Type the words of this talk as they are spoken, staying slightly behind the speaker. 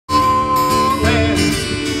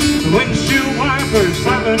strippers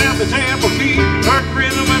slapping at the temple key. Heard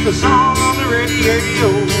rhythm with the song on the radio.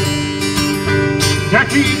 That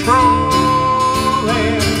keeps rolling.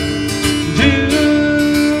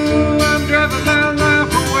 I'm driving my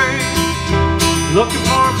life away, looking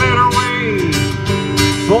for a better way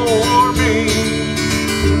for me.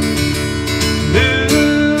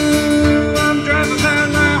 I'm driving my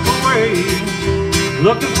life away,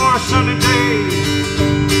 looking for a sunny day.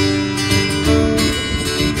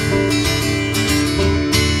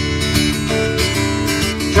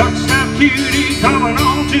 Truck stop cutie coming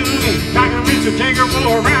on to me. I convinced her to take her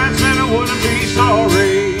for a ride, said I wouldn't be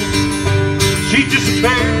sorry. She's just a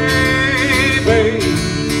baby.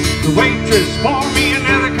 The waitress poured me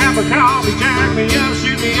another cup of coffee, jacked me up,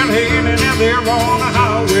 shoot me in the head, and now they're on the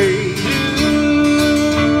highway.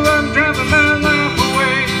 Ooh, I'm driving my life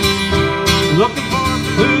away, looking for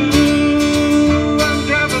I'm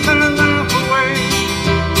driving my life away,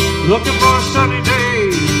 looking for a sunny day.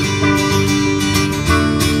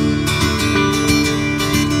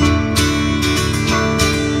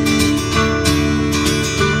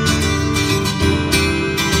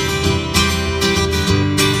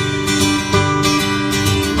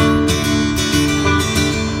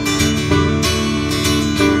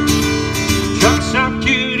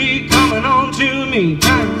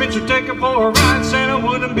 Time Richard take her for a ride, said I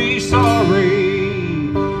wouldn't be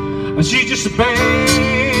sorry. She's just a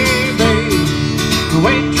baby. The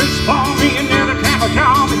waitress